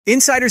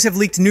Insiders have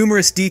leaked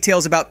numerous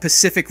details about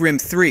Pacific Rim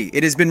 3.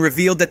 It has been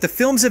revealed that the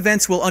film's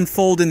events will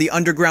unfold in the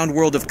underground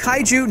world of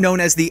kaiju known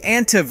as the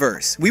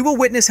Anteverse. We will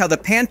witness how the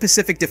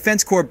Pan-Pacific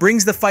Defense Corps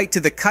brings the fight to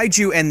the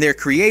kaiju and their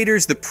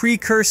creators, the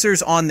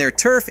precursors, on their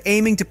turf,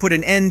 aiming to put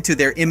an end to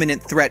their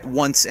imminent threat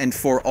once and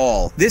for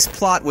all. This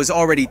plot was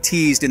already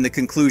teased in the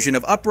conclusion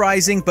of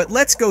Uprising, but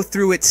let's go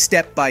through it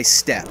step by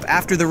step.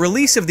 After the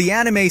release of the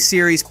anime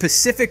series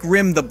Pacific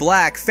Rim the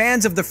Black,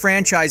 fans of the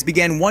franchise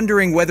began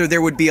wondering whether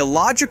there would be a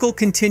logical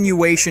continuation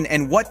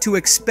and what to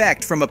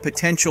expect from a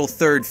potential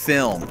third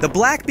film. The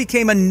Black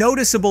became a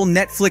noticeable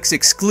Netflix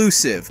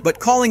exclusive, but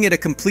calling it a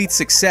complete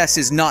success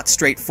is not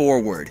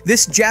straightforward.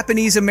 This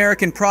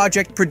Japanese-American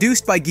project,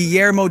 produced by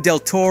Guillermo Del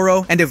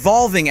Toro and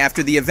evolving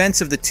after the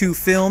events of the two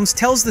films,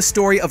 tells the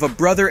story of a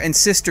brother and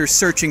sister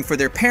searching for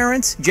their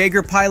parents,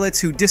 Jaeger pilots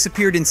who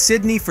disappeared in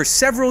Sydney for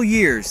several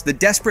years. The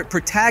desperate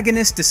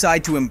protagonists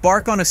decide to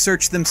embark on a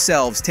search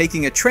themselves,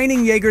 taking a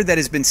training Jaeger that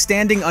has been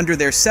standing under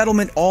their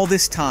settlement all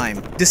this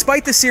time.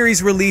 Despite the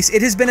series release,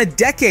 it has been a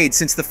decade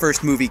since the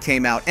first movie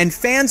came out, and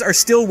fans are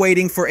still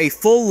waiting for a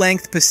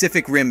full-length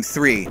Pacific Rim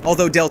 3.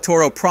 Although Del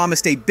Toro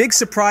promised a big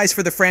surprise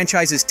for the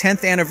franchise's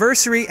 10th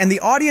anniversary, and the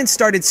audience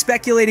started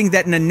speculating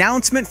that an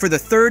announcement for the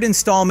third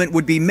installment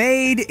would be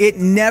made, it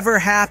never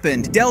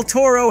happened. Del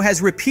Toro has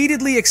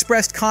repeatedly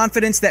expressed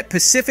confidence that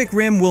Pacific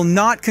Rim will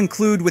not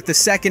conclude with the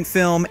second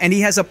film, and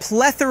he has a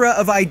plethora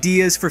of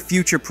ideas for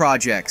future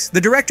projects.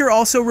 The director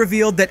also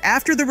revealed that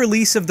after the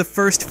release of the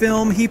first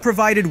film, he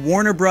provided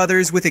Warner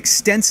Brothers with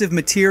extensive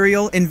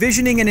material,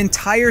 envisioning an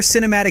entire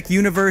cinematic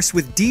universe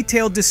with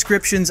detailed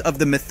descriptions of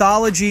the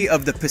mythology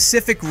of the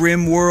Pacific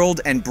Rim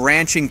world and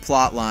branching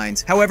plot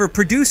lines. However,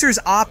 producers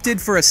opted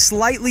for a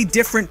slightly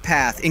different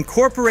path,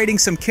 incorporating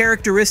some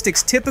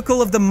characteristics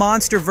typical of the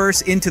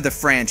MonsterVerse into the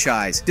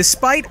franchise.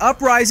 Despite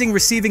Uprising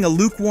receiving a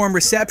lukewarm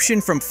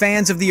reception from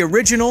fans of the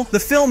original, the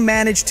film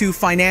managed to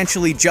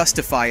financially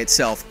justify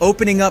itself,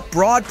 opening up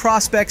broad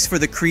prospects for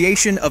the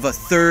creation of a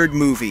third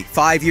movie.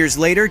 5 years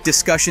later,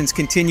 discussions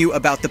continue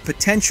about the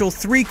potential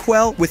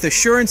threequel, with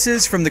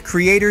assurances from the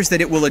creators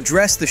that it will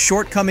address the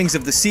shortcomings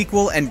of the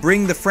sequel and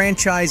bring the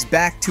franchise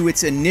back to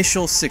its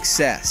initial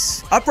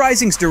success.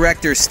 Uprising's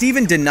director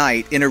Stephen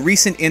DeKnight, in a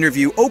recent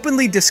interview,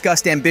 openly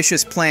discussed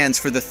ambitious plans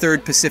for the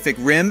third Pacific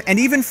Rim and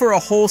even for a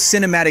whole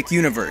cinematic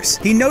universe.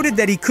 He noted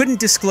that he couldn't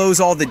disclose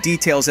all the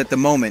details at the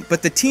moment,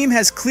 but the team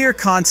has clear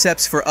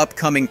concepts for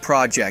upcoming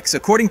projects.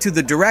 According to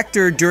the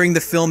director, during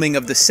the filming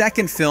of the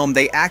second film,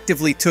 they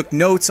actively took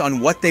notes on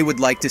what they would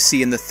like to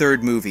see in the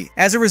third movie.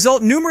 As a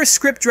result, numerous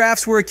script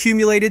drafts were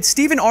accumulated.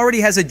 Stephen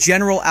already has a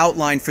general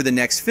outline for the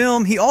next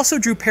film. He also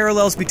drew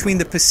parallels between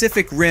the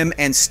Pacific Rim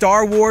and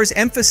Star Wars,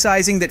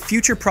 emphasizing that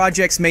future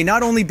projects may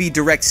not only be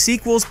direct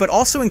sequels, but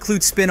also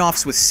include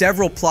spin-offs with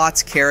several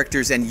plots,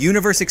 characters, and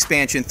universe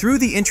expansion through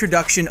the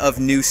introduction of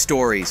new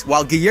stories.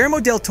 While Guillermo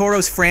Del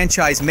Toro's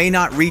franchise may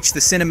not reach the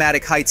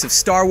cinematic heights of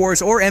Star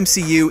Wars or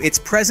MCU, its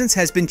presence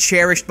has been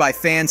cherished by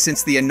fans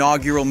since the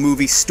inaugural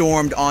movie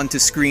stormed onto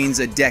screens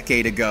a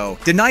decade ago.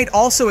 DeKnight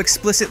also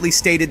explicitly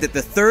stated that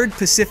the third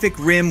Pacific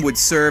Rim would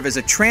serve as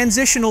a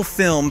transitional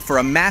film for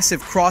a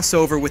massive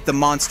crossover with the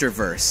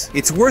MonsterVerse.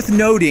 It's worth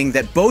noting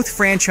that both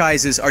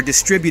franchises are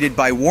distributed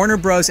by Warner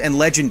Bros. And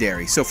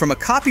Legendary, so from a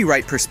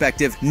copyright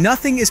perspective,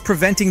 nothing is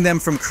preventing them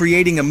from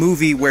creating a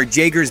movie where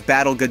Jaegers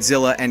battle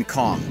Godzilla and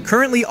Kong.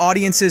 Currently,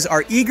 audiences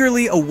are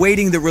eagerly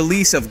awaiting the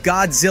release of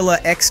Godzilla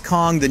x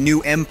Kong: The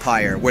New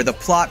Empire, where the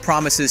plot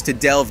promises to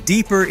delve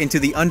deeper into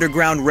the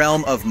underground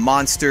realm of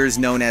monsters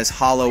known as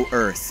Hollow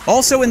Earth.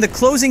 Also, in the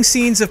closing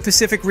scenes of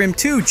Pacific Rim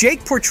 2,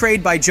 Jake,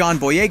 portrayed by John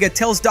Boyega,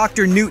 tells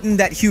Dr. Newton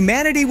that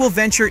humanity will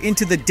venture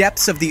into the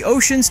depths of the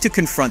oceans to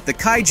confront the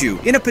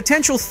kaiju. In a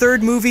potential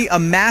third movie, a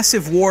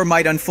massive war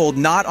might unfold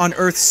not on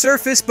Earth's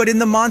surface, but in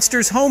the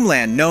monster's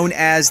homeland, known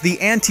as the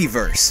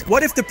Anteverse.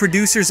 What if the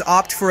producers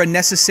opt for a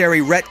necessary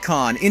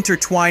retcon,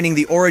 intertwining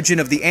the origin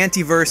of the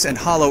Anteverse and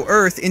Hollow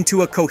Earth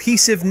into a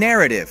cohesive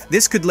narrative?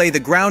 This could lay the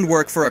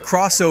groundwork for a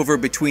crossover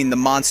between the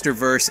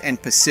MonsterVerse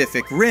and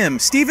Pacific Rim.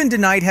 Stephen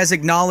DeKnight has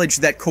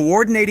acknowledged that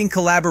coordinating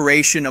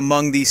collaboration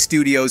among these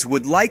studios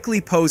would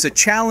likely pose a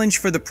challenge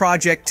for the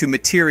project to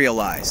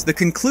materialize. The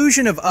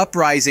conclusion of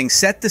Uprising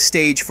set the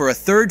stage for a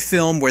third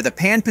film where the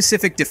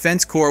Pan-Pacific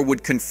Defense Corps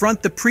would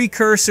confront the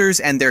precursors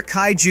and their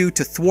kaiju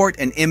to thwart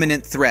an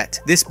imminent threat.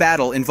 This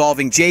battle,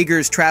 involving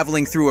Jaegers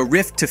traveling through a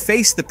rift to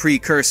face the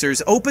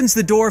precursors, opens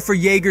the door for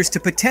Jaegers to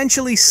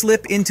potentially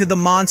slip into the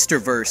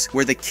MonsterVerse,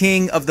 where the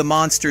king of the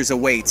monsters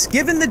awaits.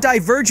 Given the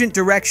divergent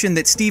direction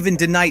that Stephen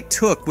DeKnight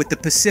took with the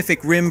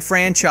Pacific Rim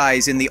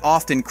franchise in the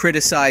often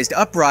criticized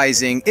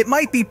Uprising, it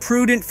might be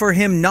prudent for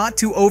him not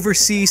to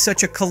oversee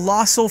such a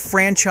colossal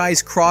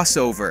franchise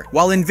crossover.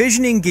 While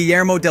envisioning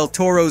Guillermo Del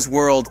Toro's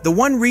world, the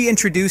one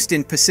reintroduced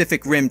in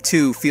Pacific Rim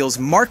 2 feels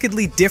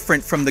markedly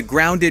different from the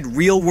grounded,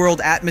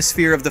 real-world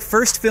atmosphere of the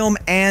first film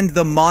and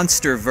the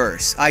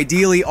MonsterVerse.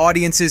 Ideally,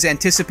 audiences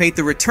anticipate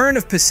the return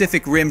of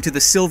Pacific Rim to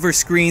the silver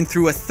screen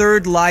through a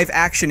third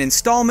live-action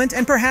installment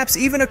and perhaps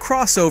even a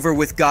crossover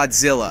with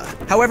Godzilla.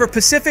 However,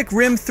 Pacific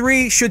Rim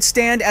 3 should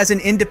stand as an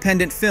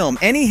independent film.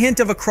 Any any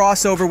hint of a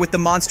crossover with the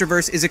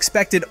MonsterVerse is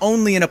expected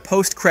only in a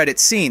post-credit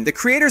scene. The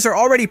creators are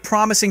already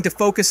promising to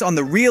focus on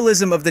the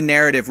realism of the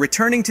narrative,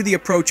 returning to the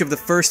approach of the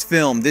first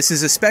film. This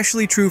is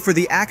especially true for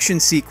the action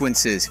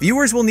sequences.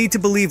 Viewers will need to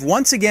believe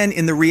once again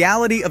in the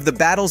reality of the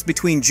battles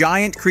between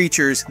giant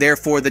creatures,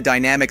 therefore the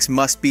dynamics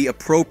must be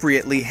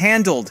appropriately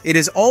handled. It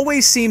has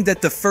always seemed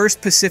that the first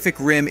Pacific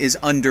Rim is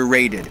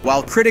underrated.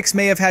 While critics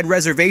may have had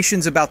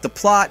reservations about the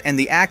plot and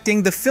the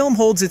acting, the film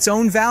holds its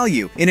own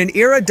value. In an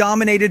era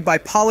dominated by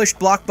polished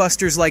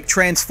blockbusters like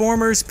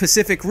Transformers,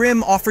 Pacific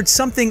Rim offered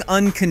something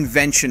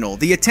unconventional.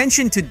 The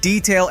attention to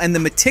detail and the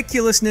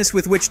meticulousness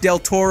with which Del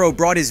Toro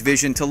brought his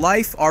vision to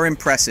life are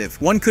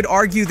impressive. One could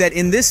argue that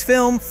in this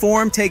film,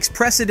 form takes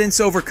precedence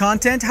over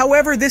content.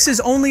 However, this is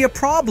only a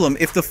problem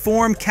if the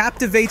form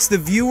captivates the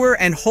viewer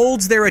and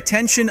holds their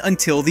attention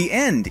until the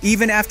end.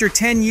 Even after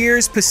 10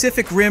 years,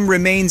 Pacific Rim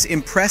remains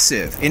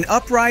impressive. In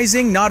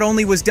Uprising, not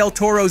only was Del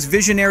Toro's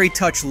visionary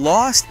touch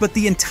lost, but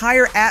the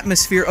entire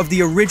atmosphere of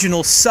the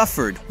original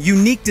suffered.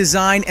 Unique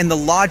design and the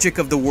logic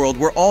of the world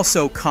were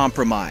also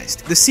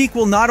compromised. The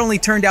sequel not only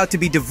turned out to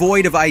be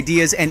devoid of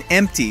ideas and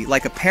empty,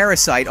 like a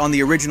parasite on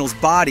the original's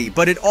body,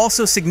 but it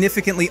also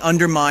significantly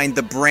undermined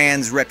the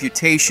brand's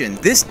reputation.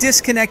 This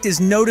disconnect is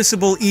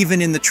noticeable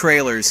even in the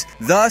trailers.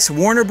 Thus,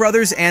 Warner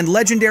Brothers and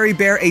Legendary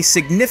bear a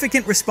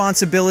significant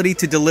responsibility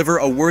to deliver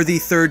a worthy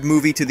third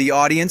movie to the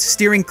audience,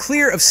 steering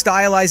clear of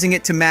stylizing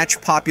it to match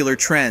popular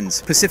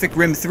trends. Pacific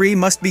Rim 3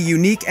 must be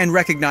unique and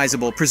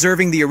recognizable,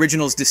 preserving the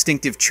original's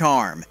distinctive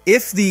charm.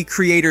 If the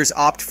creators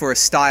opt for a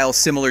style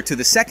similar to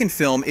the second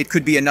film, it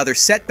could be another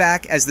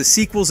setback, as the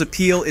sequel's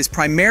appeal is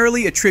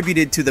primarily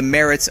attributed to the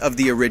merits of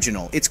the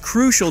original. It's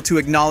crucial to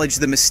acknowledge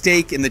the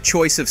mistake in the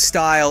choice of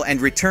style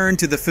and return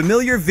to the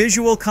familiar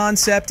visual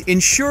concept,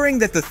 ensuring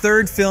that the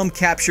third film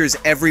captures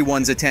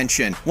everyone's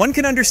attention. One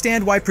can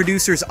understand why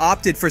producers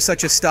opted for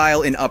such a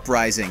style in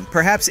Uprising,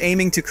 perhaps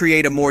aiming to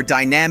create a more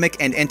dynamic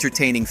and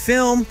entertaining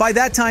film. By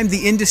that time,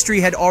 the industry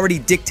had already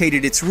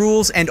dictated its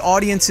rules, and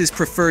audiences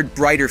preferred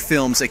brighter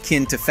films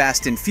akin to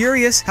Fast and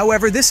Furious.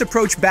 However, this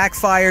approach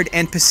backfired,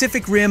 and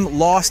Pacific Rim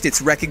lost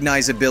its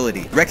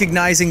recognizability.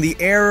 Recognizing the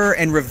error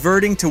and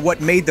reverting to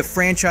what made the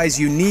franchise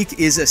unique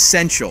is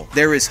essential.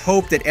 There is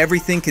hope that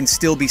everything can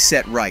still be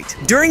set right.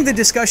 During the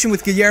discussion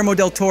with Guillermo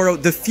Del Toro,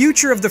 the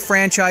future of the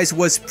franchise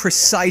was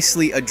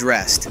precisely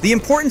addressed. The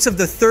importance of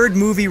the third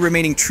movie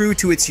remaining true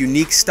to its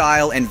unique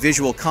style and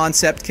visual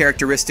concept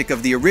characteristic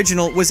of the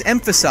original was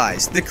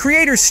emphasized. The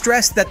creators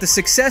stressed that the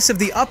success of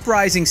the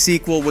Uprising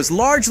sequel was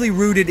largely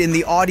rooted in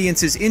the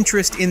audience's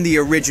interest in the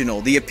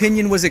original. The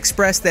opinion was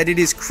expressed that it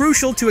is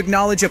crucial to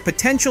acknowledge a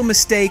potential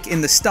mistake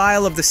in the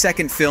style of the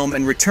second film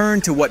and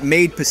return to what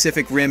made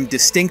Pacific Rim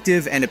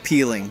distinctive and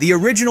appealing. The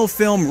original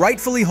film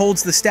rightfully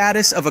holds the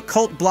status of a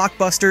cult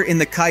blockbuster in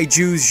the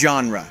kaiju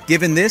genre.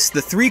 Given this,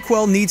 the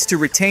threequel needs to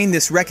retain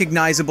this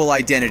recognizable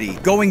identity,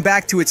 going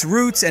back to its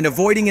roots and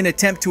avoiding an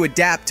attempt to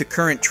adapt to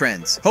current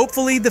trends.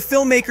 Hopefully, the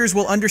filmmakers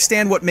will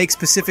understand what makes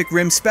Pacific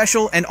Rim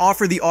special and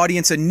offer the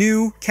audience a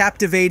new,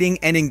 captivating,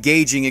 and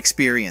engaging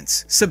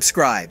experience.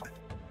 Subscribe.